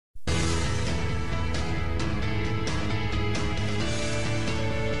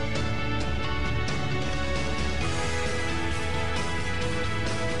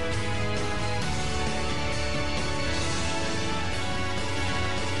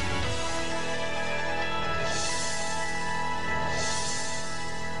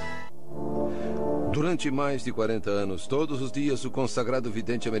Durante mais de 40 anos, todos os dias, o consagrado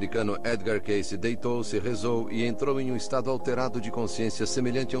vidente americano Edgar Cayce deitou-se, rezou e entrou em um estado alterado de consciência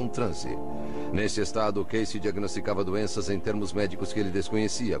semelhante a um transe. Nesse estado, Cayce diagnosticava doenças em termos médicos que ele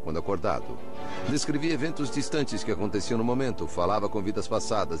desconhecia quando acordado. Descrevia eventos distantes que aconteciam no momento, falava com vidas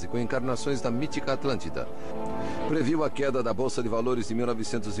passadas e com encarnações da mítica Atlântida. Previu a queda da Bolsa de Valores de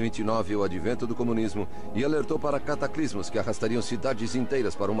 1929 e o advento do comunismo e alertou para cataclismos que arrastariam cidades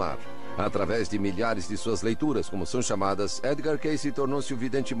inteiras para o mar. Através de milhares de suas leituras, como são chamadas, Edgar Cayce tornou-se o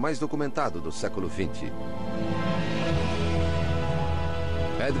vidente mais documentado do século XX.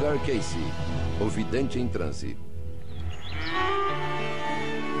 Edgar Cayce, o vidente em transe.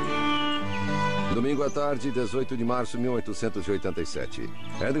 Domingo à tarde, 18 de março de 1887.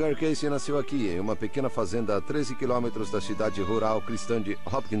 Edgar Cayce nasceu aqui, em uma pequena fazenda a 13 quilômetros da cidade rural cristã de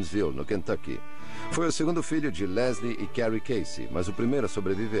Hopkinsville, no Kentucky. Foi o segundo filho de Leslie e Carrie Cayce, mas o primeiro a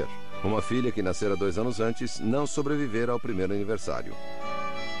sobreviver. Uma filha que nascera 2 anos antes não sobrevivera ao primeiro aniversário.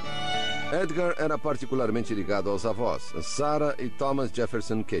 Edgar era particularmente ligado aos avós, Sarah e Thomas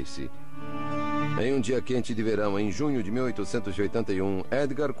Jefferson Cayce. Em um dia quente de verão, em junho de 1881,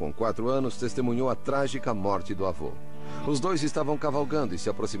 Edgar, com 4 anos, testemunhou a trágica morte do avô. Os dois estavam cavalgando e se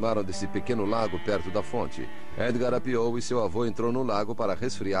aproximaram desse pequeno lago perto da fonte. Edgar apeou e seu avô entrou no lago para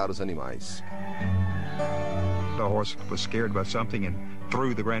resfriar os animais. The horse was scared by something and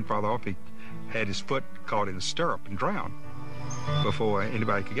threw the grandfather off. He had his foot caught in a stirrup and drowned before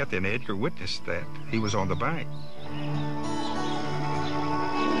anybody could get there. And Edgar witnessed that. He was on the bank.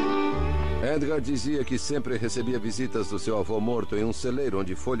 Edgar dizia que sempre recebia visitas do seu avô morto em um celeiro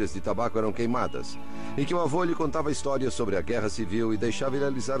onde folhas de tabaco eram queimadas, e que o avô lhe contava histórias sobre a guerra civil e deixava ele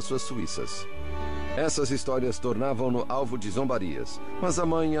alisar suas suíças. Essas histórias tornavam-no alvo de zombarias, mas a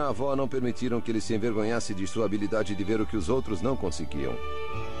mãe e a avó não permitiram que ele se envergonhasse de sua habilidade de ver o que os outros não conseguiam.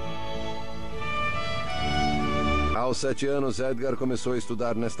 Aos 7 anos, Edgar começou a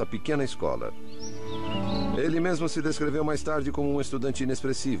estudar nesta pequena escola. Ele mesmo se descreveu mais tarde como um estudante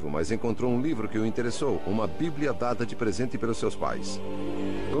inexpressivo, mas encontrou um livro que o interessou, uma Bíblia dada de presente pelos seus pais.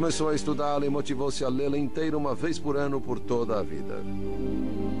 Começou a estudá-la e motivou-se a lê-la inteira uma vez por ano por toda a vida.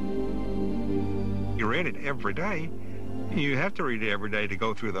 You read it every day. You have to read it every day to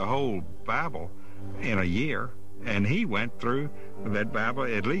go through the whole Bible in a year. And he went through that Bible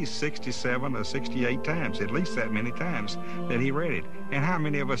at least 67 or 68 times, at least that many times that he read it. And how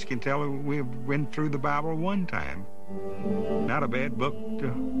many of us can tell we've went through the Bible one time? Not a bad book to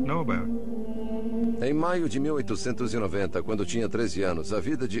know about. Em maio de 1890, quando tinha 13 anos, a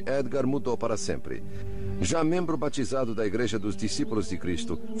vida de Edgar mudou para sempre. Já membro batizado da Igreja dos Discípulos de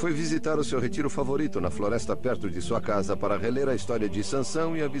Cristo, foi visitar o seu retiro favorito na floresta perto de sua casa para reler a história de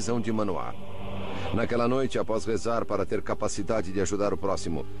Sansão e a visão de Manoá. Naquela noite, após rezar para ter capacidade de ajudar o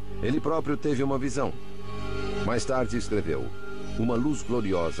próximo, ele próprio teve uma visão. Mais tarde escreveu: uma luz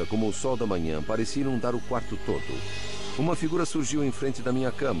gloriosa, como o sol da manhã, parecia inundar o quarto todo. Uma figura surgiu em frente da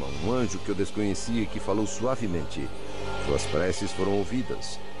minha cama, um anjo que eu desconhecia e que falou suavemente: tuas preces foram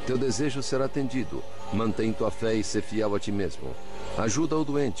ouvidas, teu desejo será atendido, mantém tua fé e sê fiel a ti mesmo. Ajuda o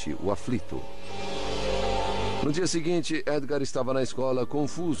doente, o aflito. No dia seguinte, Edgar estava na escola,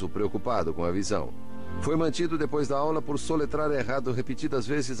 confuso, preocupado com a visão. Foi mantido depois da aula por soletrar errado repetidas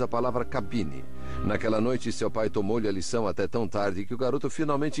vezes a palavra cabine. Naquela noite, seu pai tomou-lhe a lição até tão tarde que o garoto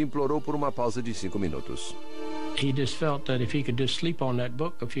finalmente implorou por uma pausa de 5 minutos. He just felt that if he could just sleep on that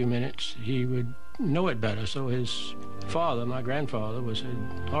book a few minutes, he would know it better. So his father, my grandfather, said,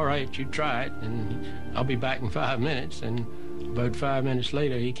 all right, you try it, and I'll be back in 5 minutes. And about 5 minutes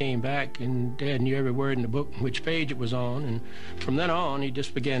later, he came back, and Dad knew every word in the book, which page it was on. And from then on, he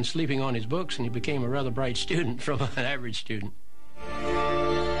just began sleeping on his books, and he became a rather bright student from an average student.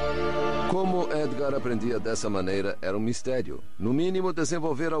 Como Edgar aprendia dessa maneira era um mistério. No mínimo,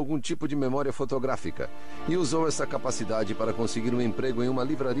 desenvolver algum tipo de memória fotográfica. E usou essa capacidade para conseguir um emprego em uma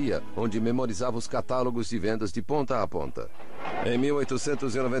livraria, onde memorizava os catálogos de vendas de ponta a ponta. Em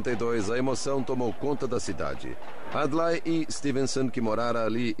 1892, a emoção tomou conta da cidade. Adlai E. Stevenson, que morara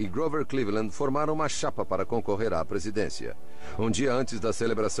ali, e Grover Cleveland formaram uma chapa para concorrer à presidência. Um dia antes da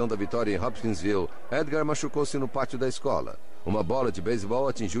celebração da vitória em Hopkinsville, Edgar machucou-se no pátio da escola. Uma bola de beisebol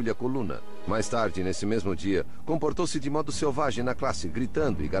atingiu-lhe a coluna. Mais tarde, nesse mesmo dia, comportou-se de modo selvagem na classe,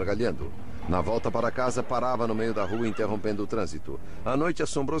 gritando e gargalhando. Na volta para casa, parava no meio da rua, interrompendo o trânsito. À noite,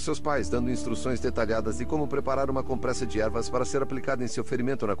 assombrou seus pais, dando instruções detalhadas de como preparar uma compressa de ervas para ser aplicada em seu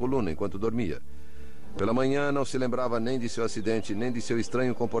ferimento na coluna enquanto dormia. Pela manhã, não se lembrava nem de seu acidente, nem de seu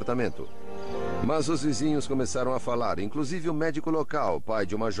estranho comportamento. Mas os vizinhos começaram a falar, inclusive o médico local, pai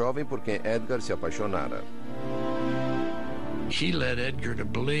de uma jovem por quem Edgar se apaixonara. he led Edgar to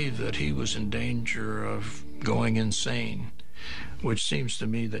believe that he was in danger of going insane, which seems to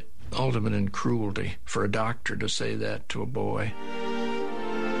me the ultimate in cruelty for a doctor to say that to a boy.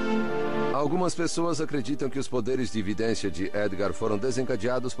 Algumas pessoas acreditam que os poderes de evidência de Edgar foram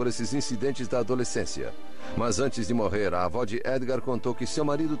desencadeados por esses incidentes da adolescência. Mas antes de morrer, a avó de Edgar contou que seu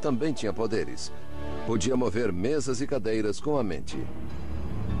marido também tinha poderes. Podia mover mesas e cadeiras com a mente.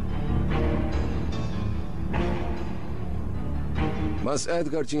 Mas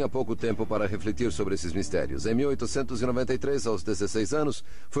Edgar tinha pouco tempo para refletir sobre esses mistérios. Em 1893, aos 16 anos,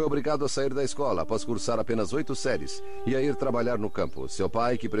 foi obrigado a sair da escola após cursar apenas 8 séries e a ir trabalhar no campo. Seu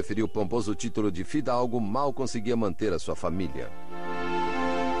pai, que preferiu o pomposo título de fidalgo, mal conseguia manter a sua família.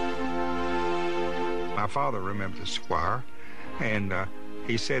 My father remembered the squire, and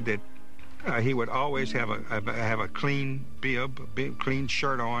he said that he would always have a clean bib, clean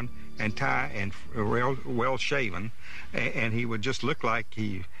shirt on and tie, and well shaven, and he would just look like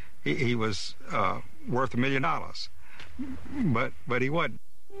he was worth $1 million, but he wasn't.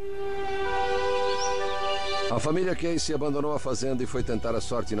 A família Cayce abandonou a fazenda e foi tentar a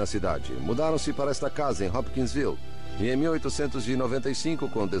sorte na cidade. Mudaram-se para esta casa em Hopkinsville. E em 1895,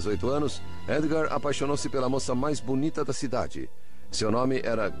 com 18 anos, Edgar apaixonou-se pela moça mais bonita da cidade. Seu nome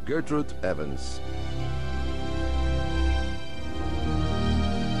era Gertrude Evans.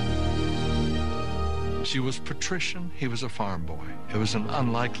 She was patrician, he was a farm boy. It was an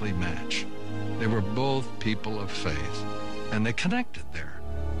unlikely match. They were both people of faith, and they connected there.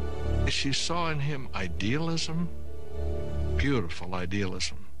 She saw in him idealism, beautiful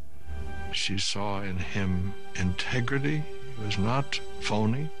idealism. She saw in him integrity. He was not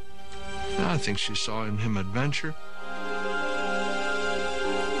phony. And I think she saw in him adventure.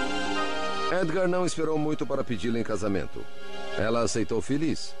 Edgar não esperou muito para pedi-la em casamento. Ela aceitou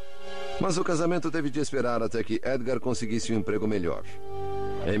feliz. Mas o casamento teve de esperar até que Edgar conseguisse um emprego melhor.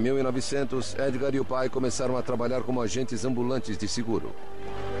 Em 1900, Edgar e o pai começaram a trabalhar como agentes ambulantes de seguro.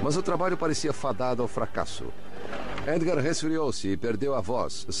 Mas o trabalho parecia fadado ao fracasso. Edgar resfriou-se e perdeu a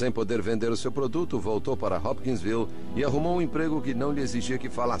voz. Sem poder vender o seu produto, voltou para Hopkinsville e arrumou um emprego que não lhe exigia que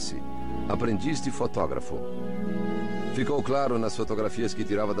falasse: aprendiz de fotógrafo. Ficou claro nas fotografias que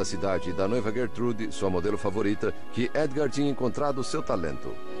tirava da cidade e da noiva Gertrude, sua modelo favorita, que Edgar tinha encontrado seu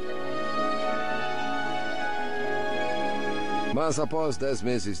talento. Mas após 10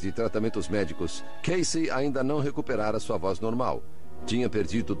 meses de tratamentos médicos, Cayce ainda não recuperara sua voz normal. Tinha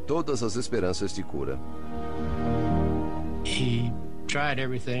perdido todas as esperanças de cura. He tried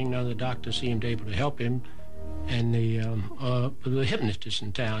everything. None of the doctors seemed able to help him. And the hypnotist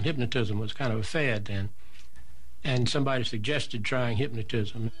in town, hypnotism was kind of a fad then. And somebody suggested trying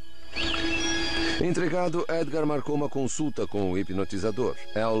hypnotism. Intrigado, Edgar marcou uma consulta com o hipnotizador,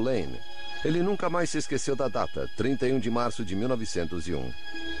 Al Lane. Ele nunca mais se esqueceu da data, 31 de março de 1901.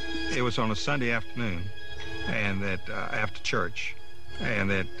 It was on a Sunday afternoon, and that after church, and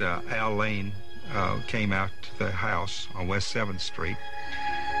that Al Lane came out to the house on West 7th Street,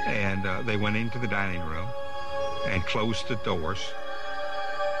 and they went into the dining room and closed the doors.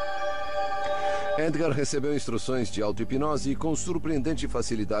 Edgar recebeu instruções de auto-hipnose e com surpreendente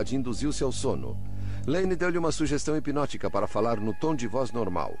facilidade induziu-se ao sono. Lane deu-lhe uma sugestão hipnótica para falar no tom de voz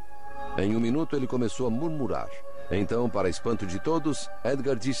normal. Em 1 minuto ele começou a murmurar. Então, para espanto de todos,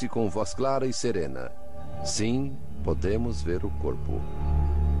 Edgar disse com voz clara e serena: sim, podemos ver o corpo.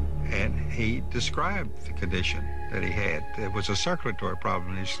 And he described the condition that he had. There was a circulatory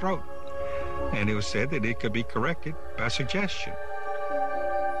problem in his throat. And it was said that it could be corrected by suggestion.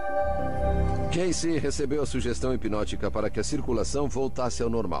 Cayce recebeu a sugestão hipnótica para que a circulação voltasse ao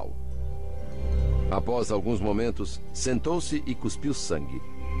normal. Após alguns momentos, sentou-se e cuspiu sangue.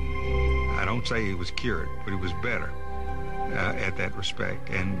 I don't say he was cured, but he was better at that respect.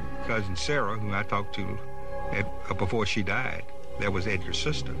 And cousin Sarah, who I talked to before she died, that was Edgar's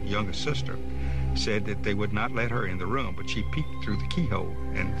sister, youngest sister, said that they would not let her in the room, but she peeked through the keyhole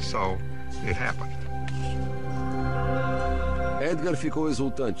and saw it happen. Edgar ficou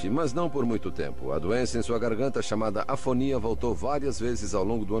exultante, mas não por muito tempo. A doença em sua garganta, chamada afonia, voltou várias vezes ao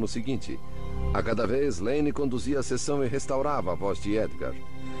longo do ano seguinte. A cada vez, Lane conduzia a sessão e restaurava a voz de Edgar.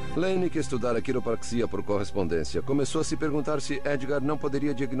 Lane, que estudara quiropraxia por correspondência, começou a se perguntar se Edgar não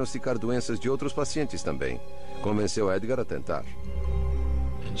poderia diagnosticar doenças de outros pacientes também. Convenceu Edgar a tentar.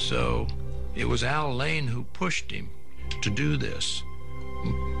 And so it was Al Lane who pushed him to do this,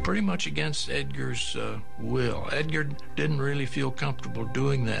 pretty much against Edgar's will. Edgar didn't really feel comfortable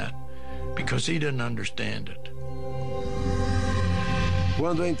doing that because he didn't understand it.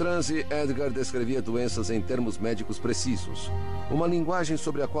 Quando em transe, Edgar descrevia doenças em termos médicos precisos, uma linguagem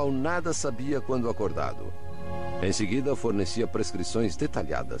sobre a qual nada sabia quando acordado. Em seguida, fornecia prescrições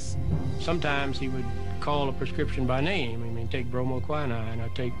detalhadas. Sometimes he would call a prescription by name. I mean, take bromoquinine or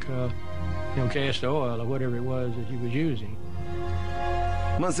take, castor oil or whatever it was that he was using.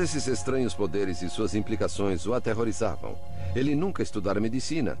 Mas esses estranhos poderes e suas implicações o aterrorizavam. Ele nunca estudara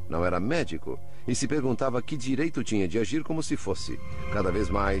medicina, não era médico, e se perguntava que direito tinha de agir como se fosse. Cada vez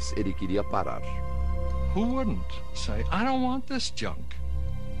mais, ele queria parar. Who wouldn't say, I don't want this junk.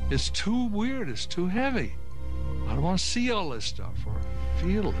 It's too weird, it's too heavy. I don't want to see all this stuff or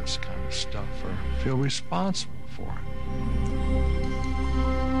feel this kind of stuff or feel responsible for it.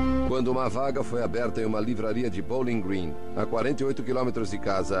 Quando uma vaga foi aberta em uma livraria de Bowling Green, a 48 quilômetros de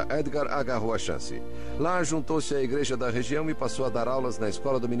casa, Edgar agarrou a chance. Lá juntou-se à igreja da região e passou a dar aulas na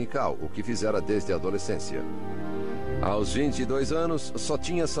escola dominical, o que fizera desde a adolescência. Aos 22 anos, só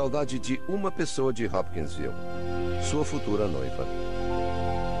tinha saudade de uma pessoa de Hopkinsville, sua futura noiva.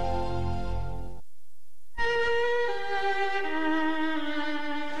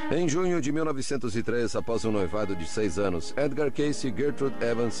 Em junho de 1903, após um noivado de 6 anos, Edgar Cayce e Gertrude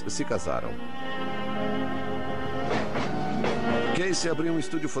Evans se casaram. Cayce abriu um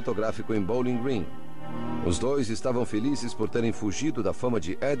estúdio fotográfico em Bowling Green. Os dois estavam felizes por terem fugido da fama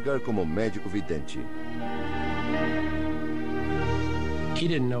de Edgar como médico vidente. He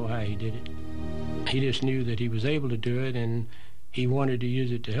didn't know how he did it. He just knew that he was able to do it and he wanted to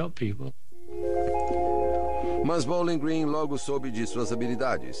use it to help people. Mas Bowling Green logo soube de suas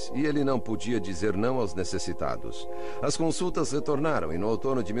habilidades e ele não podia dizer não aos necessitados. As consultas retornaram e no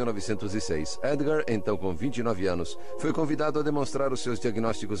outono de 1906, Edgar, então com 29 anos, foi convidado a demonstrar os seus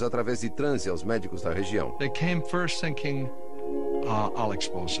diagnósticos através de transe aos médicos da região. They came first thinking, I'll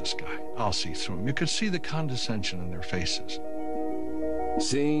expose this guy. I'll see through him. You could see the condescension in their faces.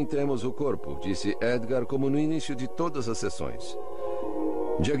 Sim, temos o corpo, disse Edgar, como no início de todas as sessões.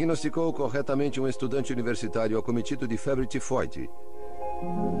 Diagnosticou corretamente um estudante universitário acometido de febre tifoide.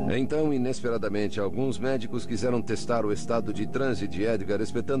 Então, inesperadamente, alguns médicos quiseram testar o estado de transe de Edgar,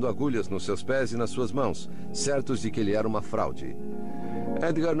 espetando agulhas nos seus pés e nas suas mãos, certos de que ele era uma fraude.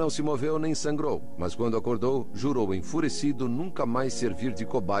 Edgar não se moveu nem sangrou, mas quando acordou, jurou enfurecido nunca mais servir de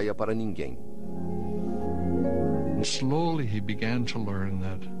cobaia para ninguém. Slowly he began to learn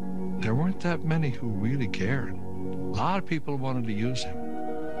that there weren't that many who really cared. A lot of people wanted to use him.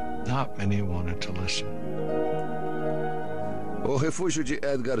 Not many wanted to listen. O refúgio de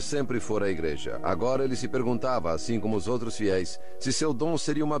Edgar sempre fora a igreja. Agora ele se perguntava, assim como os outros fiéis, se seu dom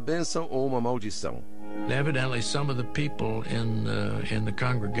seria uma bênção ou uma maldição. Evidently, some of the people in the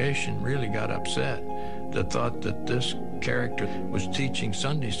congregation really got upset. That thought that this character was teaching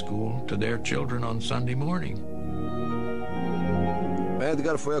Sunday school to their children on Sunday morning.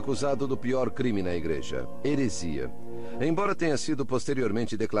 Edgar foi acusado do pior crime na igreja, heresia. Embora tenha sido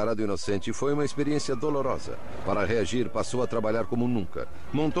posteriormente declarado inocente, foi uma experiência dolorosa. Para reagir, passou a trabalhar como nunca.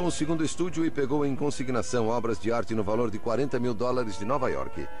 Montou um segundo estúdio e pegou em consignação obras de arte no valor de $40 mil de Nova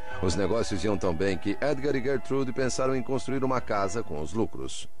York. Os negócios iam tão bem que Edgar e Gertrude pensaram em construir uma casa com os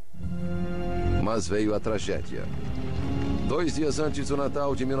lucros. Mas veio a tragédia. 2 dias antes do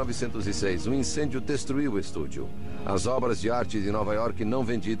Natal de 1906, um incêndio destruiu o estúdio. As obras de arte de Nova York não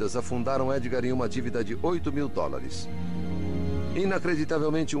vendidas afundaram Edgar em uma dívida de $8 mil.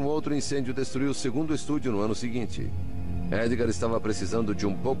 Inacreditavelmente, um outro incêndio destruiu o segundo estúdio no ano seguinte. Edgar estava precisando de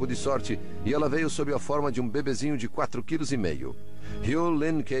um pouco de sorte e ela veio sob a forma de um bebezinho de 4,5 kg. Hugh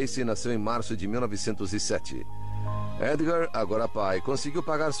Lynn Cayce nasceu em março de 1907. Edgar, agora pai, conseguiu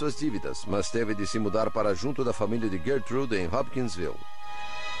pagar suas dívidas, mas teve de se mudar para junto da família de Gertrude em Hopkinsville.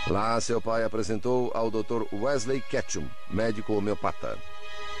 Lá, seu pai apresentou ao Dr. Wesley Ketchum, médico homeopata.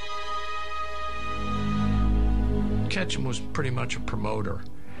 Ketchum was pretty much a promoter,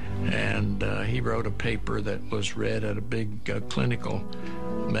 and he wrote a paper that was read at a big clinical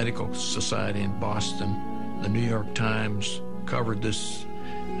medical society in Boston. The New York Times covered this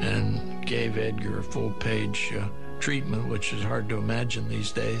and gave Edgar a full-page treatment, which is hard to imagine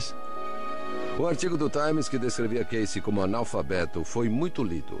these days. O artigo do Times, que descrevia Cayce como analfabeto, foi muito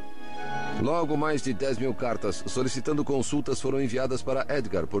lido. Logo, mais de 10 mil cartas solicitando consultas foram enviadas para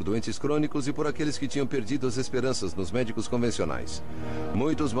Edgar por doentes crônicos e por aqueles que tinham perdido as esperanças nos médicos convencionais.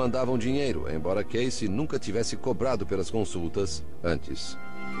 Muitos mandavam dinheiro, embora Cayce nunca tivesse cobrado pelas consultas antes.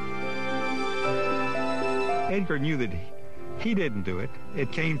 Edgar knew that he didn't do it.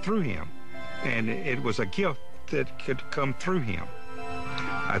 It came through him. And it was a gift that could come through him.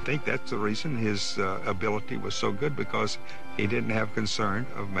 I think that's the reason his ability was so good, because he didn't have concern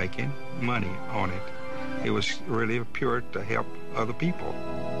of making money on it. It was really pure to help other people.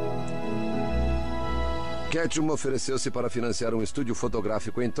 Ketchum ofereceu-se para financiar um estúdio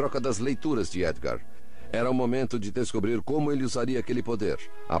fotográfico em troca das leituras de Edgar. Era o momento de descobrir como ele usaria aquele poder.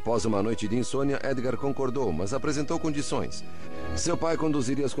 Após uma noite de insônia, Edgar concordou, mas apresentou condições. Seu pai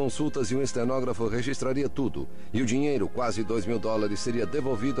conduziria as consultas e um estenógrafo registraria tudo. E o dinheiro, quase $2.000, seria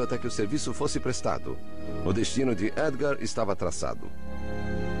devolvido até que o serviço fosse prestado. O destino de Edgar estava traçado.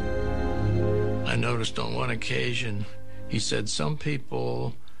 I noticed on one occasion, he said, some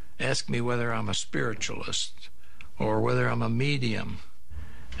people ask me whether I'm a spiritualist or whether I'm a medium.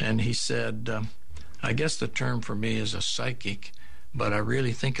 And he said, I guess the term for me is a psychic, but I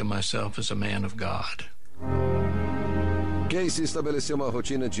really think of myself as a man of God. Cayce estabeleceu uma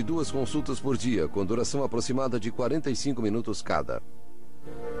rotina de 2 consultas por dia, com duração aproximada de 45 minutos cada.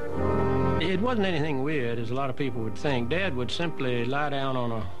 It wasn't anything weird, as a lot of people would think. Dad would simply lie down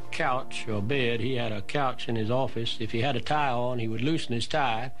on a couch or bed. He had a couch in his office. If he had a tie on, he would loosen his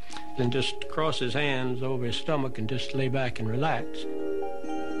tie, then just cross his hands over his stomach and just lay back and relax.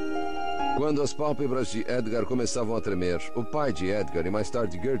 Quando as pálpebras de Edgar começavam a tremer, o pai de Edgar e mais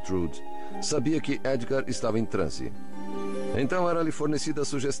tarde Gertrude sabia que Edgar estava em transe. Então era-lhe fornecida a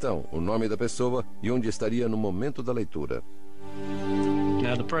sugestão, o nome da pessoa e onde estaria no momento da leitura.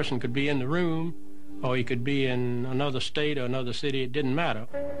 Now, the person could be in the room, or he could be in another state or another city. It didn't matter.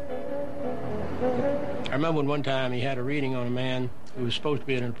 I remember one time he had a reading on a man who was supposed to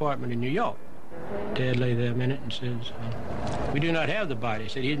be in an apartment in New York. Dad lay there a minute and says, we do not have the body. He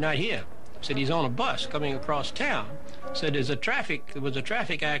said, he's not here. He said, he's on a bus coming across town. He said, there was a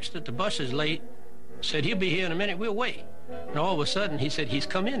traffic accident. The bus is late. He said, he'll be here in a minute. We'll wait. And all of a sudden, he said, he's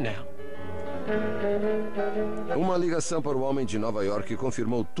come in now. Uma ligação para o homem de Nova York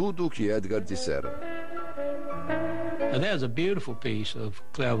confirmou tudo o que Edgar dissera. Now, there's a beautiful piece of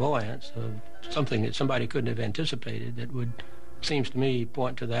clairvoyance, of something that somebody couldn't have anticipated that would, seems to me,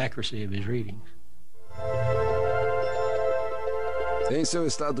 point to the accuracy of his readings. Em seu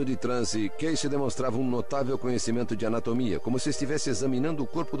estado de transe, Cayce demonstrava um notável conhecimento de anatomia, como se estivesse examinando o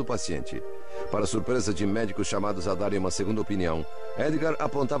corpo do paciente. Para surpresa de médicos chamados a darem uma segunda opinião, Edgar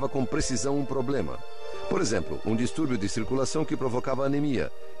apontava com precisão um problema. Por exemplo, um distúrbio de circulação que provocava anemia,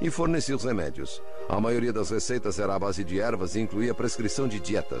 e fornecia os remédios. A maioria das receitas era à base de ervas e incluía prescrição de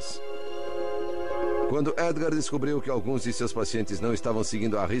dietas. Quando Edgar descobriu que alguns de seus pacientes não estavam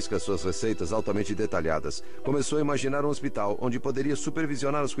seguindo à risca suas receitas altamente detalhadas, começou a imaginar um hospital onde poderia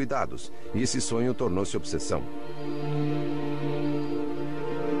supervisionar os cuidados, e esse sonho tornou-se obsessão.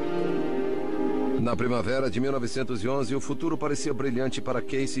 Na primavera de 1911, o futuro parecia brilhante para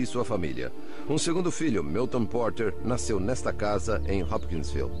Cayce e sua família. Um segundo filho, Milton Porter, nasceu nesta casa em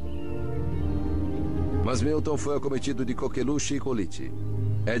Hopkinsville. Mas Milton foi acometido de coqueluche e colite.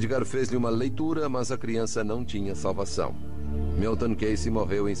 Edgar fez-lhe uma leitura, mas a criança não tinha salvação. Milton Cayce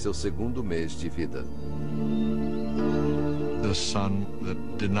morreu em seu segundo mês de vida. The son that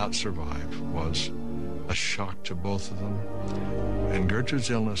did not survive was a shock to both of them. And Gertrude's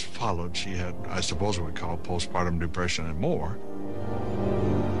illness followed. She had, I suppose, what we call postpartum depression and more.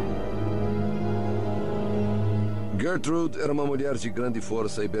 Gertrude era uma mulher de grande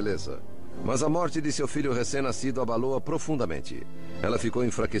força e beleza. Mas a morte de seu filho recém-nascido abalou-a profundamente. Ela ficou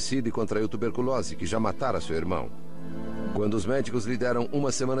enfraquecida e contraiu tuberculose, que já matara seu irmão. Quando os médicos lhe deram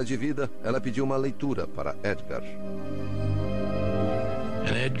uma semana de vida, ela pediu uma leitura para Edgar.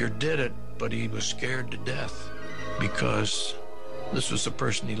 And Edgar did it, but he was scared to death because this was the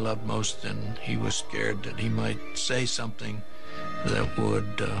person he loved most, and he was scared that he might say something that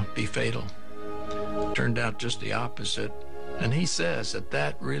would be fatal. Turned out just the opposite. And he says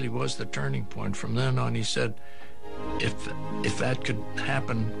that really was the turning point. From then on, he said, if that could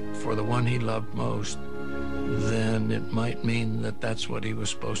happen for the one he loved most, then it might mean that that's what he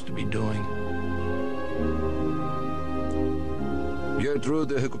was supposed to be doing.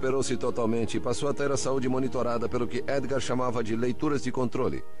 Gertrude recuperou-se totalmente e passou a ter a saúde monitorada pelo que Edgar chamava de leituras de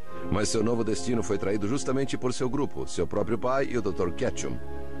controle. Mas seu novo destino foi traído justamente por seu grupo, seu próprio pai e o Dr. Ketchum.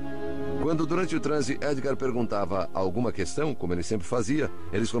 Quando, durante o transe, Edgar perguntava alguma questão, como ele sempre fazia,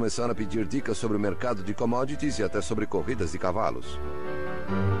 eles começaram a pedir dicas sobre o mercado de commodities e até sobre corridas de cavalos.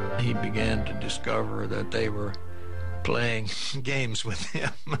 He began to discover that they were playing games with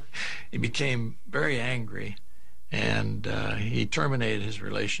him. He became very angry, and he terminated his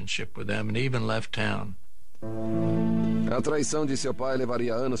relationship with them and even left town. A traição de seu pai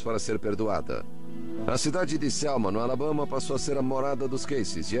levaria anos para ser perdoada. A cidade de Selma, no Alabama, passou a ser a morada dos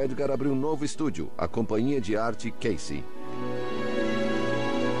Cayces e Edgar abriu um novo estúdio, a Companhia de Arte Cayce.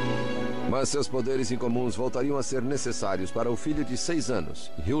 Mas seus poderes incomuns voltariam a ser necessários para o filho de 6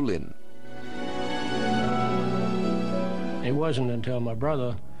 anos, Hugh Lynn. It wasn't until my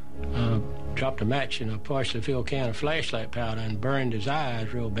brother dropped a match in a partially filled can of flashlight powder and burned his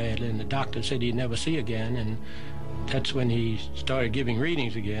eyes real badly, and the doctor said he'd never see again, and that's when he started giving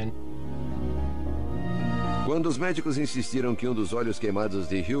readings again. Quando os médicos insistiram que um dos olhos queimados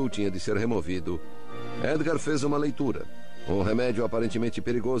de Hugh tinha de ser removido, Edgar fez uma leitura. Um remédio aparentemente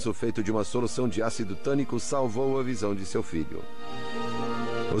perigoso feito de uma solução de ácido tânico salvou a visão de seu filho.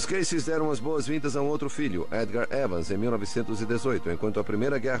 Os Cayces deram as boas-vindas a um outro filho, Edgar Evans, em 1918, enquanto a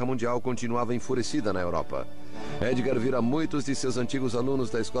Primeira Guerra Mundial continuava enfurecida na Europa. Edgar vira muitos de seus antigos alunos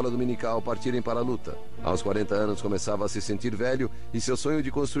da escola dominical partirem para a luta. Aos 40 anos começava a se sentir velho e seu sonho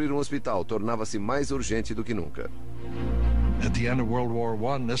de construir um hospital tornava-se mais urgente do que nunca. At the end of World War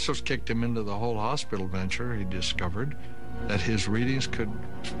I, this was kicked him into the whole hospital venture. He discovered that his readings could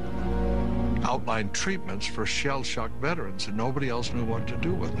outline treatments for shell-shock veterans, and nobody else knew what to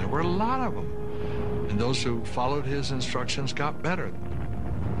do with them. There were a lot of them, and those who followed his instructions got better.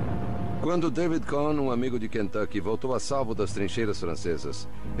 Quando David Cohn, um amigo de Kentucky, voltou a salvo das trincheiras francesas,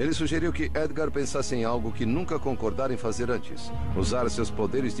 ele sugeriu que Edgar pensasse em algo que nunca concordara em fazer antes: usar seus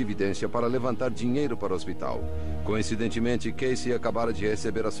poderes de vidência para levantar dinheiro para o hospital. Coincidentemente, Cayce acabara de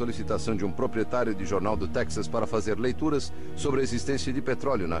receber a solicitação de um proprietário de jornal do Texas para fazer leituras sobre a existência de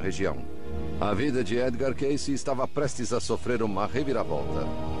petróleo na região. A vida de Edgar Cayce estava prestes a sofrer uma reviravolta.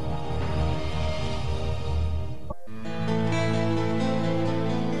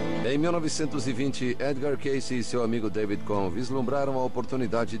 Em 1920, Edgar Cayce e seu amigo David Cohn vislumbraram a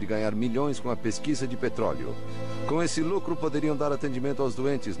oportunidade de ganhar milhões com a pesquisa de petróleo. Com esse lucro, poderiam dar atendimento aos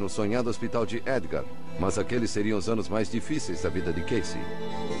doentes no sonhado hospital de Edgar, mas aqueles seriam os anos mais difíceis da vida de Cayce.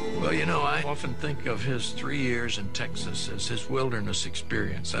 Well, you know, I often think of his 3 years in Texas as his wilderness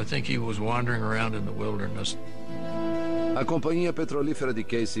experience. I think he was wandering around in the wilderness. A companhia petrolífera de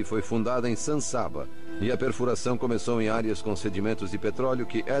Cayce foi fundada em San Saba, e a perfuração começou em áreas com sedimentos de petróleo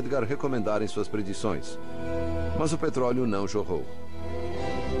que Edgar recomendara em suas predições. Mas o petróleo não jorrou.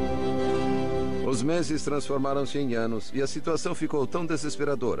 Os meses transformaram-se em anos e a situação ficou tão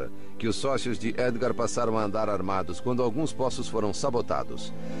desesperadora que os sócios de Edgar passaram a andar armados quando alguns poços foram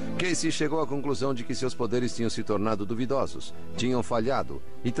sabotados. Cayce chegou à conclusão de que seus poderes tinham se tornado duvidosos, tinham falhado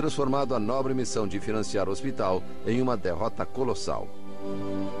e transformado a nobre missão de financiar o hospital em uma derrota colossal.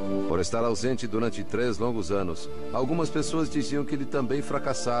 Por estar ausente durante 3 longos anos, algumas pessoas diziam que ele também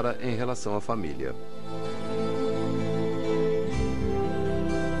fracassara em relação à família.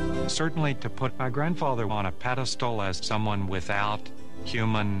 Certainly to put my grandfather on a pedestal as someone without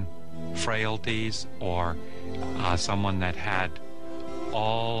human frailties or someone that had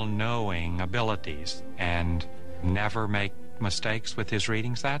all-knowing abilities and never make mistakes with his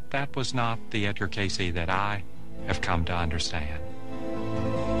readings, that was not the Edgar Cayce that I have come to understand.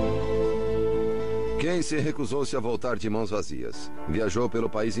 Cayce recusou-se a voltar de mãos vazias. Viajou pelo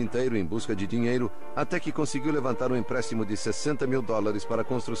país inteiro em busca de dinheiro, até que conseguiu levantar um empréstimo de $60 mil para a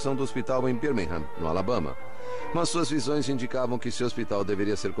construção do hospital em Birmingham, no Alabama. Mas suas visões indicavam que seu hospital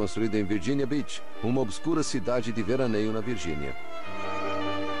deveria ser construído em Virginia Beach, uma obscura cidade de veraneio na Virgínia.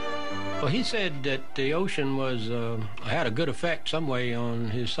 Well, he said that the ocean had a good effect some way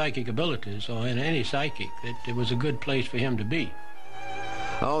on his psychic abilities, or in any psychic, that it was a good place for him to be.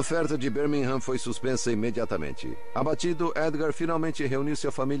 A oferta de Birmingham foi suspensa imediatamente. Abatido, Edgar finalmente reuniu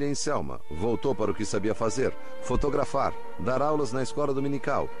sua família em Selma, voltou para o que sabia fazer, fotografar, dar aulas na escola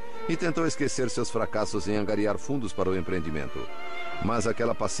dominical e tentou esquecer seus fracassos em angariar fundos para o empreendimento. Mas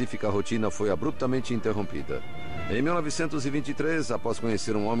aquela pacífica rotina foi abruptamente interrompida. Em 1923, após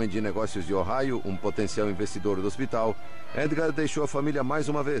conhecer um homem de negócios de Ohio, um potencial investidor do hospital, Edgar deixou a família mais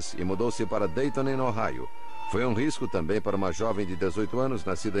uma vez e mudou-se para Dayton, em Ohio. Foi um risco também para uma jovem de 18 anos,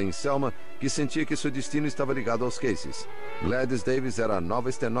 nascida em Selma, que sentia que seu destino estava ligado aos Cayces. Gladys Davis era a nova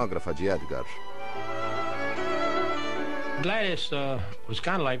estenógrafa de Edgar. Gladys was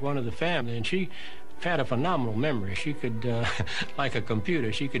kind of like one of the family, and she had a phenomenal memory. She could, like a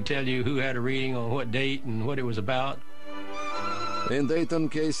computer, she could tell you who had a reading on what date and what it was about. Em Dayton,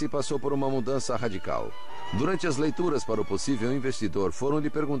 Cayce passou por uma mudança radical. Durante as leituras para o possível investidor, foram-lhe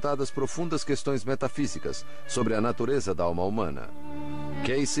perguntadas profundas questões metafísicas sobre a natureza da alma humana.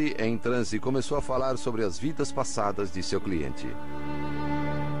 Cayce, em transe, começou a falar sobre as vidas passadas de seu cliente.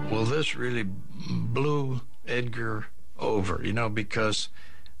 Well, this really blew Edgar over, you know, because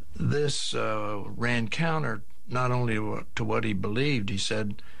this ran counter not only to what he believed, he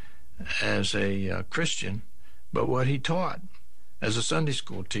said, as a Christian, but what he taught as a Sunday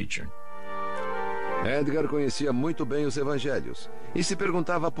school teacher. Edgar conhecia muito bem os evangelhos e se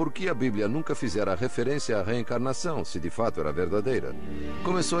perguntava por que a Bíblia nunca fizera referência à reencarnação, se de fato era verdadeira.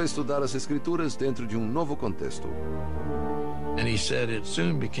 Começou a estudar as Escrituras dentro de um novo contexto. And he said it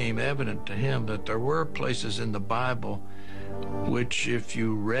soon became evident to him that there were places in the Bible which, if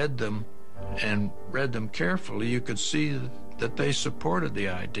you read them and read them carefully, you could see that they supported the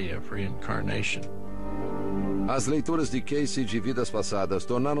idea of reincarnation. As leituras de Cayce de vidas passadas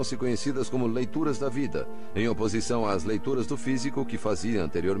tornaram-se conhecidas como leituras da vida, em oposição às leituras do físico que fazia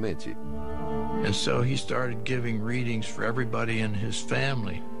anteriormente. And so he started giving readings for everybody in his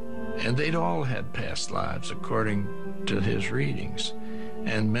family, and they'd all had past lives according to his readings.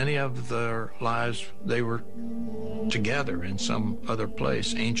 And many of their lives, they were together in some other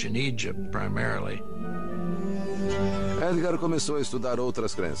place, ancient Egypt primarily. Edgar começou a estudar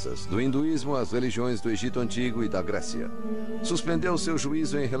outras crenças, do hinduísmo às religiões do Egito Antigo e da Grécia. Suspendeu seu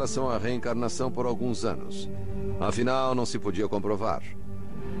juízo em relação à reencarnação por alguns anos. Afinal, não se podia comprovar.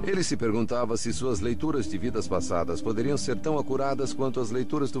 Ele se perguntava se suas leituras de vidas passadas poderiam ser tão acuradas quanto as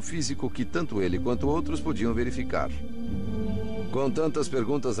leituras do físico que tanto ele quanto outros podiam verificar. Com tantas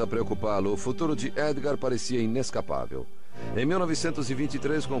perguntas a preocupá-lo, o futuro de Edgar parecia inescapável. Em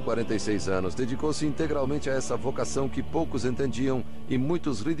 1923, com 46 anos, dedicou-se integralmente a essa vocação que poucos entendiam e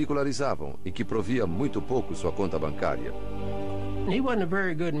muitos ridicularizavam e que provia muito pouco sua conta bancária. He wasn't a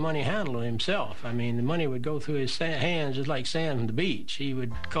very good money handler himself. I mean, the money would go through his hands just like sand from the beach. He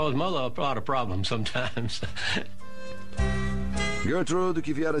would cause mother a lot of problems sometimes. Gertrude,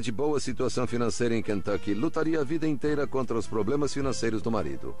 que viera de boa situação financeira em Kentucky, lutaria a vida inteira contra os problemas financeiros do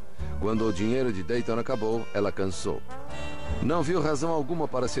marido. Quando o dinheiro de Dayton acabou, ela cansou. Não viu razão alguma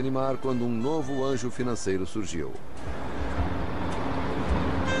para se animar quando um novo anjo financeiro surgiu.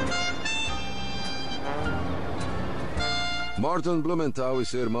 Morton Blumenthal e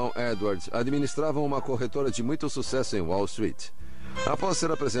seu irmão Edward administravam uma corretora de muito sucesso em Wall Street. Após ser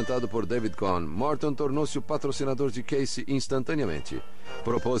apresentado por David Cohn, Morton tornou-se o patrocinador de Cayce instantaneamente.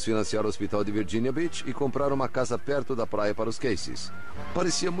 Propôs financiar o hospital de Virginia Beach e comprar uma casa perto da praia para os Cayces.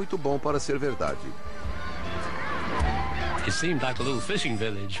 Parecia muito bom para ser verdade. It seemed like a little fishing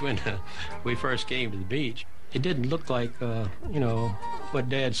village when we first came to the beach. It didn't look like, what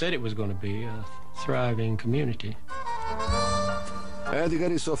Dad said it was going to be, a thriving community.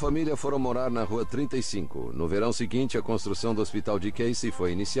 Edgar e sua família foram morar na Rua 35. No verão seguinte, a construção do hospital de Cayce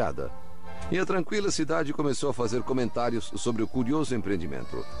foi iniciada. E a tranquila cidade começou a fazer comentários sobre o curioso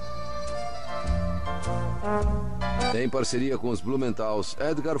empreendimento. Em parceria com os Blumenthals,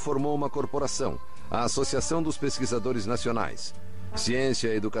 Edgar formou uma corporação, a Associação dos Pesquisadores Nacionais.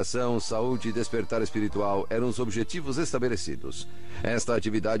 Ciência, educação, saúde e despertar espiritual eram os objetivos estabelecidos. Esta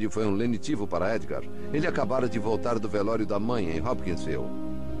atividade foi um lenitivo para Edgar. Ele acabara de voltar do velório da mãe em Hopkinsville.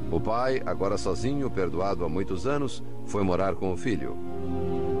 O pai, agora sozinho, perdoado há muitos anos, foi morar com o filho.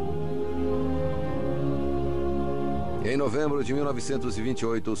 Em novembro de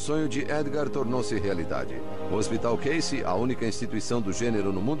 1928, o sonho de Edgar tornou-se realidade. O Hospital Cayce, a única instituição do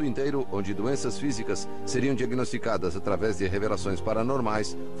gênero no mundo inteiro onde doenças físicas seriam diagnosticadas através de revelações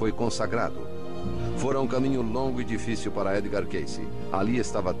paranormais, foi consagrado. Fora um caminho longo e difícil para Edgar Cayce. Ali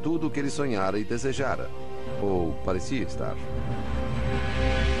estava tudo o que ele sonhara e desejara. Ou parecia estar.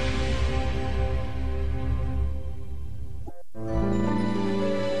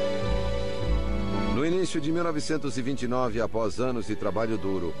 No início de 1929, após anos de trabalho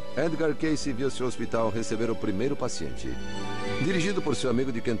duro, Edgar Cayce viu seu hospital receber o primeiro paciente. Dirigido por seu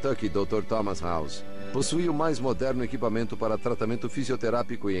amigo de Kentucky, Dr. Thomas House, possuía o mais moderno equipamento para tratamento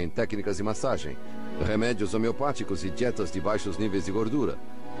fisioterápico e em técnicas de massagem, remédios homeopáticos e dietas de baixos níveis de gordura.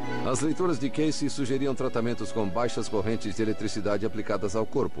 As leituras de Cayce sugeriam tratamentos com baixas correntes de eletricidade aplicadas ao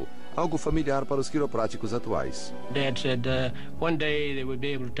corpo, algo familiar para os quiropráticos atuais. Dad said one day they would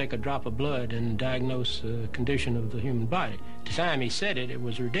be able to take a drop of blood and diagnose the condition of the human body. At the time he said it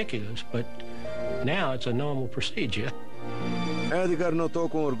was ridiculous, but now it's a normal procedure. Edgar notou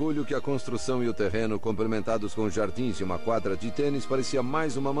com orgulho que a construção e o terreno, complementados com jardins e uma quadra de tênis, parecia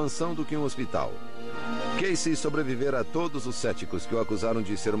mais uma mansão do que um hospital. Cayce sobrevivera a todos os céticos que o acusaram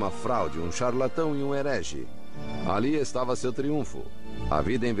de ser uma fraude, um charlatão e um herege. Ali estava seu triunfo. A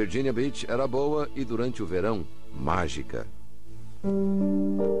vida em Virginia Beach era boa e, durante o verão, mágica.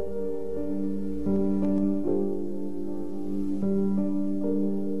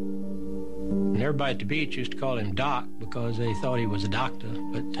 Everybody at the beach used to call him Doc because they thought he was a doctor.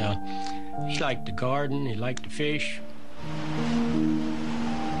 But he liked to garden, he liked to fish.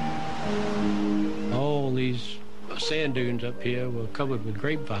 All these sand dunes up here were covered with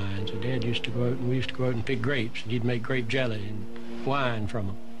grapevines. So Dad used to go out, and we used to go out and pick grapes, and he'd make grape jelly and wine from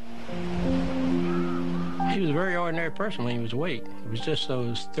them. He was a very ordinary person when he was awake. It was just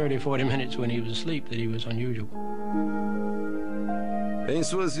those 30 or 40 minutes when he was asleep that he was unusual. Em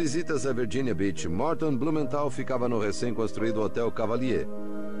suas visitas a Virginia Beach, Morton Blumenthal ficava no recém-construído Hotel Cavalier.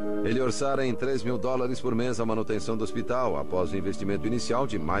 Ele orçara em $3.000 por mês a manutenção do hospital, após o investimento inicial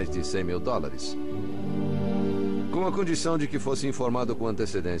de mais de $100.000. Com a condição de que fosse informado com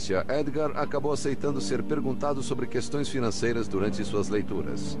antecedência, Edgar acabou aceitando ser perguntado sobre questões financeiras durante suas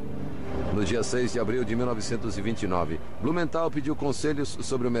leituras. No dia 6 de abril de 1929, Blumenthal pediu conselhos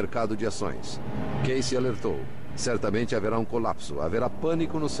sobre o mercado de ações. Cayce alertou: certamente haverá um colapso, haverá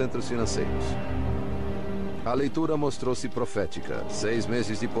pânico nos centros financeiros. A leitura mostrou-se profética. 6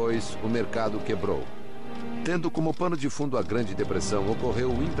 meses depois, o mercado quebrou. Tendo como pano de fundo a Grande Depressão, ocorreu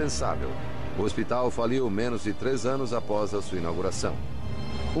o impensável. O hospital faliu menos de 3 anos após a sua inauguração.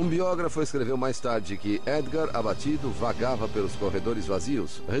 Um biógrafo escreveu mais tarde que Edgar, abatido, vagava pelos corredores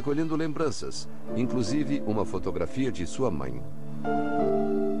vazios, recolhendo lembranças, inclusive uma fotografia de sua mãe.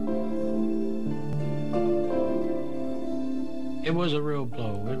 It was a real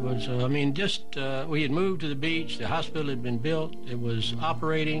blow. It was, we had moved to the beach, the hospital had been built, it was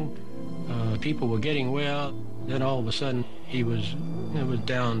operating, people were getting well, then all of a sudden it was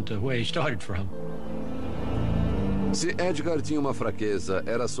down to where he started from. Se Edgar tinha uma fraqueza,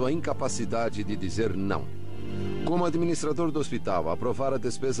 era sua incapacidade de dizer não. Como administrador do hospital, aprovara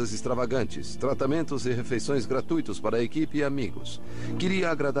despesas extravagantes, tratamentos e refeições gratuitos para a equipe e amigos. Queria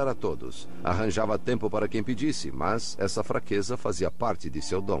agradar a todos. Arranjava tempo para quem pedisse, mas essa fraqueza fazia parte de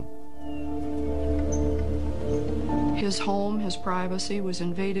seu dom. His home, his privacy was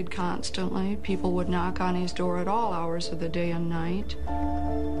invaded constantly. People would knock on his door at all hours of the day and night.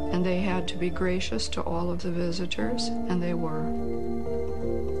 And they had to be gracious to all of the visitors, and they were.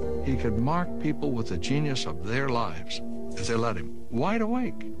 He could mark people with the genius of their lives if they let him. Wide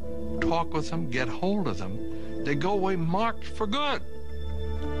awake. Talk with them, get hold of them. They go away marked for good.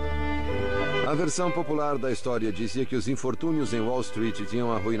 A versão popular da história dizia que os infortúnios em Wall Street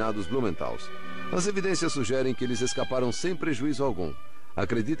tinham arruinado os Blumenthals. As evidências sugerem que eles escaparam sem prejuízo algum.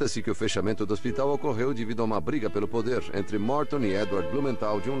 Acredita-se que o fechamento do hospital ocorreu devido a uma briga pelo poder entre Morton e Edward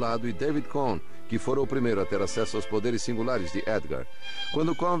Blumenthal de um lado e David Cohn, que fora o primeiro a ter acesso aos poderes singulares de Edgar.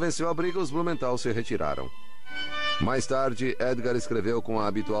 Quando Cohn venceu a briga, os Blumenthal se retiraram. Mais tarde, Edgar escreveu com a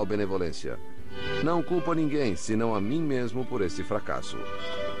habitual benevolência: "Não culpo ninguém, senão a mim mesmo por esse fracasso."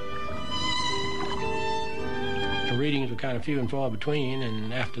 The readings were kind of few and far between,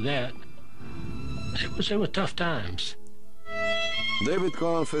 and after that, it was tough times. David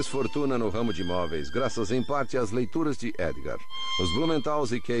Cohn fez fortuna no ramo de imóveis, graças em parte às leituras de Edgar. Os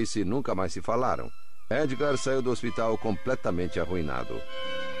Blumenthals e Cayce nunca mais se falaram. Edgar saiu do hospital completamente arruinado.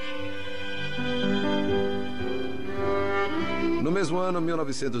 No mesmo ano,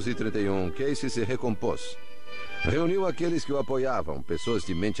 1931, Cayce se recompôs. Reuniu aqueles que o apoiavam, pessoas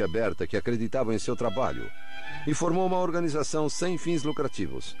de mente aberta que acreditavam em seu trabalho, e formou uma organização sem fins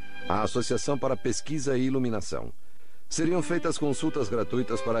lucrativos, a Associação para Pesquisa e Iluminação. Seriam feitas consultas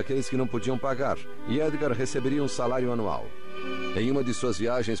gratuitas para aqueles que não podiam pagar, e Edgar receberia um salário anual. Em uma de suas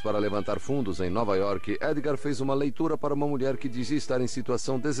viagens para levantar fundos em Nova York, Edgar fez uma leitura para uma mulher que dizia estar em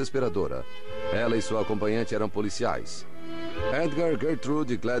situação desesperadora. Ela e sua acompanhante eram policiais. Edgar,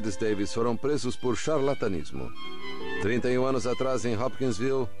 Gertrude e Gladys Davis foram presos por charlatanismo. 31 anos atrás, em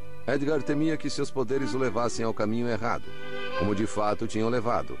Hopkinsville, Edgar temia que seus poderes o levassem ao caminho errado, como de fato tinham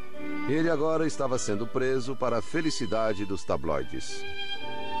levado. Ele agora estava sendo preso para a felicidade dos tabloides.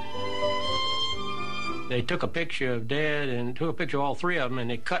 They took a picture of Dad and took a picture of all three of them, and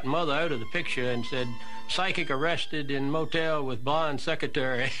they cut Mother out of the picture and said, "Psychic arrested in motel with blonde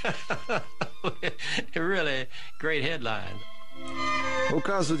secretary." Really great headline. O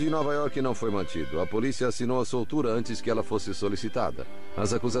caso de Nova York não foi mantido. A polícia assinou a soltura antes que ela fosse solicitada.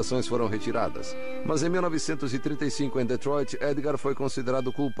 As acusações foram retiradas. Mas em 1935, em Detroit, Edgar foi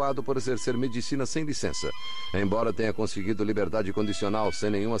considerado culpado por exercer medicina sem licença. Embora tenha conseguido liberdade condicional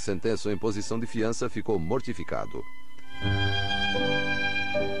sem nenhuma sentença ou imposição de fiança, ficou mortificado.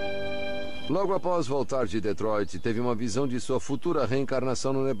 Logo após voltar de Detroit, teve uma visão de sua futura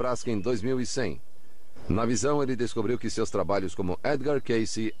reencarnação no Nebraska em 2100. Na visão, ele descobriu que seus trabalhos como Edgar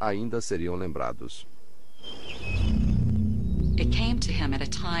Cayce ainda seriam lembrados. It came to him at a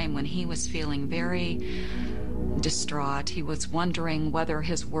time when he was feeling very distraught. He was wondering whether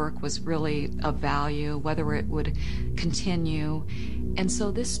his work was really of value, whether it would continue. And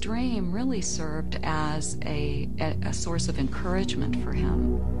so this dream really served as a source of encouragement for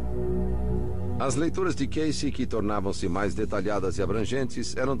him. As leituras de Cayce, que tornavam-se mais detalhadas e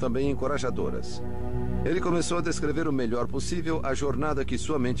abrangentes, eram também encorajadoras. Ele começou a descrever o melhor possível a jornada que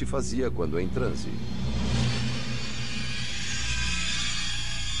sua mente fazia quando em transe.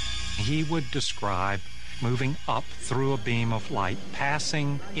 He would describe moving up through a beam of light,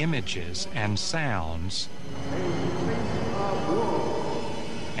 passing images and sounds,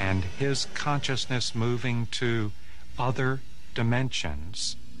 and his consciousness moving to other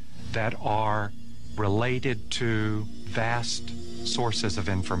dimensions that are related to vast sources of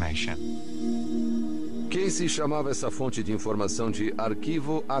information. Cayce chamava essa fonte de informação de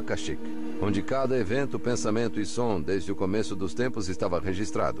arquivo akashic, onde cada evento, pensamento e som, desde o começo dos tempos, estava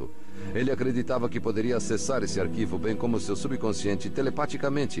registrado. Ele acreditava que poderia acessar esse arquivo, bem como seu subconsciente,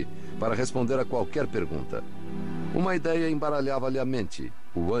 telepaticamente, para responder a qualquer pergunta. Uma ideia embaralhava-lhe a mente.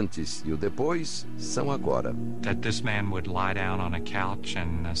 O antes e o depois são agora. That this man would lie down on a couch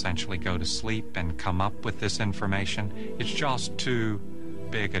and essentially go to sleep and come up with this information, it's just too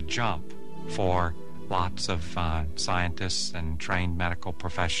big a jump for lots of scientists and trained medical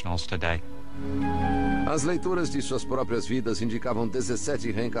professionals today. As leituras de suas próprias vidas indicavam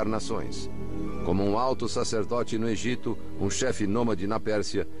 17 reencarnações, como um alto sacerdote no Egito, um chefe nômade na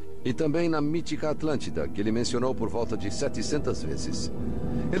Pérsia e também na mítica Atlântida, que ele mencionou por volta de 700 vezes.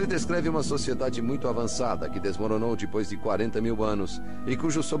 Ele descreve uma sociedade muito avançada que desmoronou depois de 40 mil anos e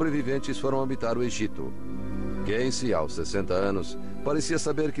cujos sobreviventes foram habitar o Egito. Cayce, aos 60 anos, parecia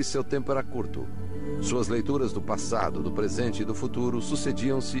saber que seu tempo era curto. Suas leituras do passado, do presente e do futuro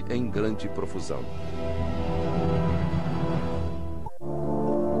sucediam-se em grande profusão.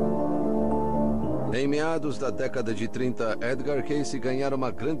 Em meados da década de 30, Edgar Cayce ganhara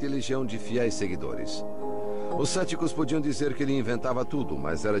uma grande legião de fiéis seguidores. Os céticos podiam dizer que ele inventava tudo,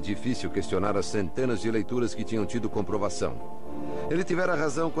 mas era difícil questionar as centenas de leituras que tinham tido comprovação. Ele tivera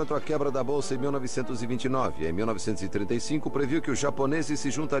razão quanto à quebra da Bolsa em 1929. Em 1935, previu que os japoneses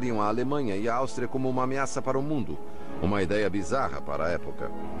se juntariam à Alemanha e à Áustria como uma ameaça para o mundo. Uma ideia bizarra para a época.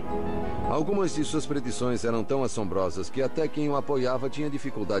 Algumas de suas predições eram tão assombrosas que até quem o apoiava tinha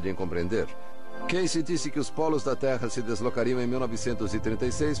dificuldade em compreender. Cayce disse que os polos da Terra se deslocariam em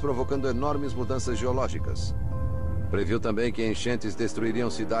 1936, provocando enormes mudanças geológicas. Previu também que enchentes destruiriam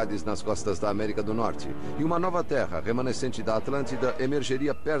cidades nas costas da América do Norte, e uma nova terra, remanescente da Atlântida,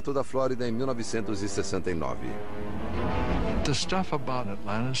 emergeria perto da Flórida em 1969. The stuff about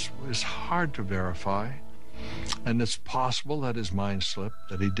Atlantis is hard to verify, and it's possible that his mind slipped,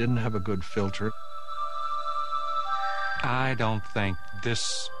 that he didn't have a good filter. I don't think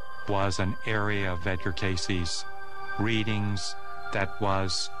this was an area of Edgar Cayce's readings that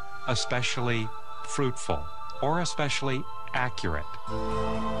was especially fruitful or especially accurate.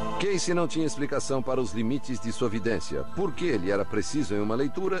 Cayce não tinha explicação para os limites de sua vidência, porque ele era preciso em uma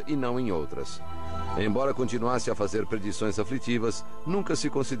leitura e não em outras. Embora continuasse a fazer predições aflitivas, nunca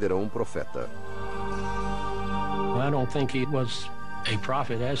se considerou um profeta. I don't think he was a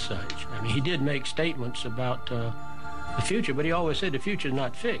prophet as such. I mean, he did make statements about the future, but he always said the future is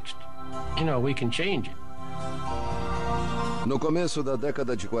not fixed. You know, we can change it. No começo da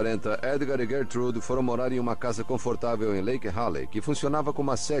década de 40, Edgar e Gertrude foram morar em uma casa confortável em Lake Haley, que funcionava como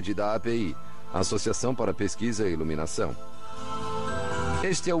a sede da API, Associação para Pesquisa e Iluminação.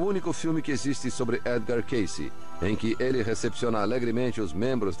 Este é o único filme que existe sobre Edgar Cayce, em que ele recepciona alegremente os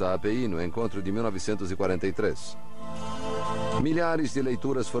membros da API no encontro de 1943. Milhares de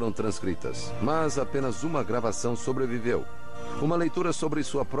leituras foram transcritas, mas apenas uma gravação sobreviveu. Uma leitura sobre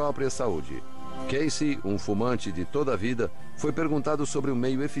sua própria saúde. Cayce, um fumante de toda a vida, foi perguntado sobre um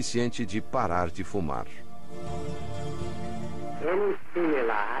meio eficiente de parar de fumar. Any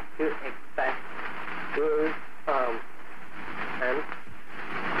stimuli to expect is and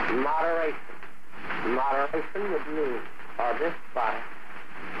moderation. Moderation would mean for this body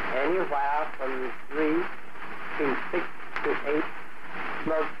anywhere from 3 to 6 to 8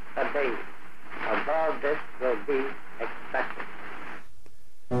 smokes a day. Above this will be expected.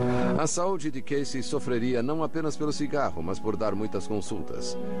 A saúde de Cayce sofreria não apenas pelo cigarro, mas por dar muitas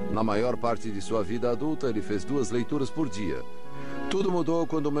consultas. Na maior parte de sua vida adulta, ele fez 2 leituras por dia. Tudo mudou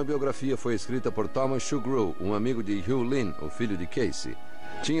quando uma biografia foi escrita por Thomas Shugrew, um amigo de Hugh Lynn, o filho de Cayce.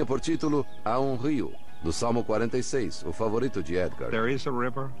 Tinha por título Há um Rio, do Salmo 46, o favorito de Edgar. There is a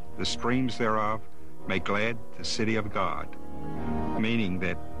river, the streams thereof make glad the city of God. Meaning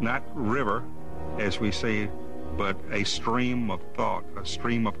that not river, as we say, but a stream of thought, a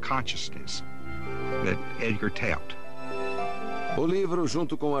stream of consciousness that Edgar tapped. O livro,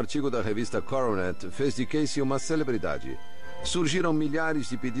 junto com o artigo da revista Coronet, fez de Cayce uma celebridade. Surgiram milhares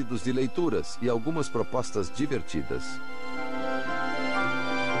de pedidos de leituras e algumas propostas divertidas.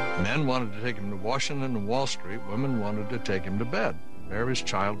 Men wanted to take him to Washington and Wall Street. Women wanted to take him to bed, bear his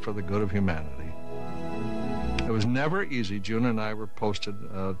child for the good of humanity. It was never easy. June and I were posted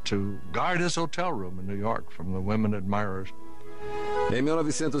to guard his hotel room in New York from the women admirers. Em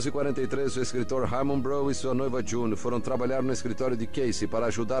 1943, o escritor Harmon Brough e sua noiva June foram trabalhar no escritório de Cayce para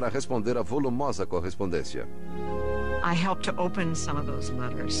ajudar a responder a volumosa correspondência. I helped to open some of those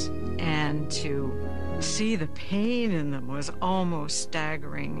letters, and to see the pain in them was almost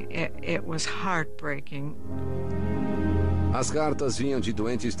staggering. It was heartbreaking. As cartas vinham de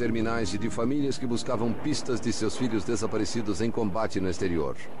doentes terminais e de famílias que buscavam pistas de seus filhos desaparecidos em combate no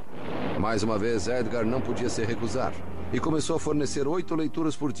exterior. Mais uma vez, Edgar não podia se recusar e começou a fornecer 8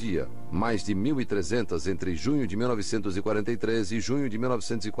 leituras por dia, mais de 1.300 entre junho de 1943 e junho de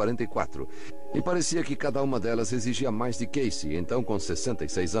 1944. E parecia que cada uma delas exigia mais de Cayce, então com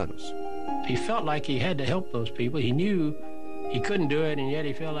 66 anos. He felt like he had to help those people. He knew he couldn't do it, and yet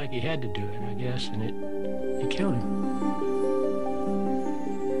he felt like he had to do it, I guess, and it killed him.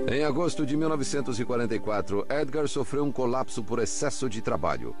 Em agosto de 1944, Edgar sofreu um colapso por excesso de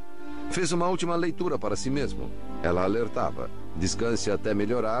trabalho. Fez uma última leitura para si mesmo. Ela alertava: descanse até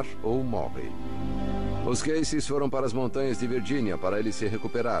melhorar ou morre. Os Cayces foram para as montanhas de Virgínia para ele se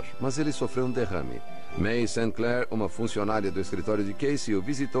recuperar, mas ele sofreu um derrame. May St. Clair, uma funcionária do escritório de Cayce, o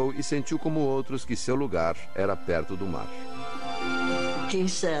visitou e sentiu como outros que seu lugar era perto do mar. He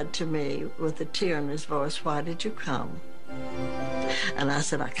said to me with a tear in his voice, "Why did you come?" And I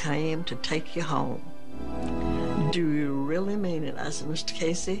said, "I came to take you home." "Do you really mean it?" I said, "Mr.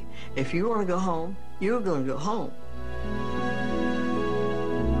 Cayce, if you want to go home, you're going to go home."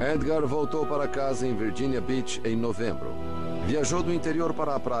 Edgar voltou para casa em Virginia Beach em novembro. Viajou do interior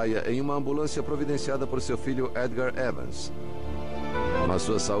para a praia em uma ambulância providenciada por seu filho Edgar Evans. Mas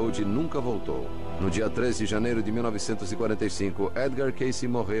sua saúde nunca voltou. No dia 13 de janeiro de 1945, Edgar Cayce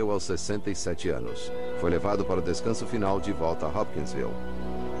morreu aos 67 anos. Foi levado para o descanso final de volta a Hopkinsville.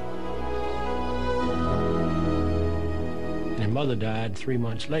 And his mother died 3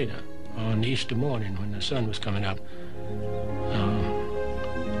 months later, on Easter morning when the sun was coming up.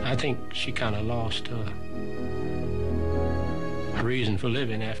 I think she kind of lost her reason for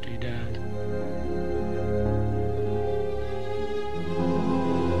living after he died.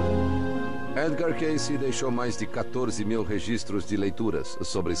 Edgar Cayce deixou mais de 14.000 registros de leituras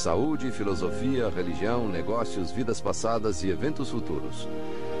sobre saúde, filosofia, religião, negócios, vidas passadas e eventos futuros.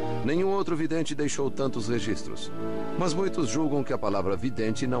 Nenhum outro vidente deixou tantos registros, mas muitos julgam que a palavra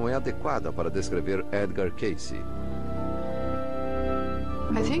vidente não é adequada para descrever Edgar Cayce.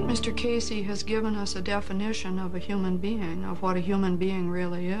 I think Mr. Cayce has given us a definition of a human being, of what a human being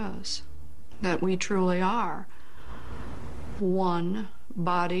really is, that we truly are one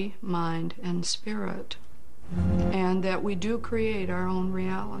body, mind, and spirit, and that we do create our own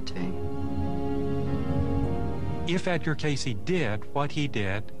reality. If Edgar Cayce did what he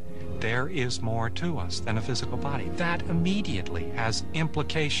did, there is more to us than a physical body. That immediately has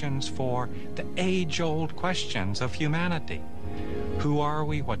implications for the age-old questions of humanity. Who are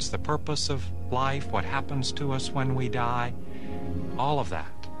we? What's the purpose of life? What happens to us when we die? All of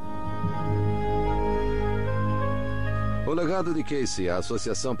that. O legado de Cayce, a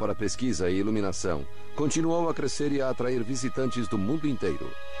Associação para Pesquisa e Iluminação, continuou a crescer e a atrair visitantes do mundo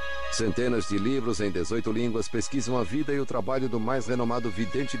inteiro. Centenas de livros em 18 línguas pesquisam a vida e o trabalho do mais renomado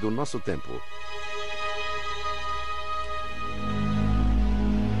vidente do nosso tempo.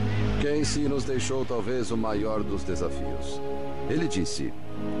 Cayce nos deixou talvez o maior dos desafios. Ele disse: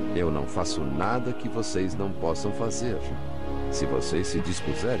 "Eu não faço nada que vocês não possam fazer, se vocês se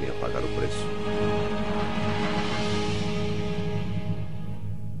dispuserem a pagar o preço."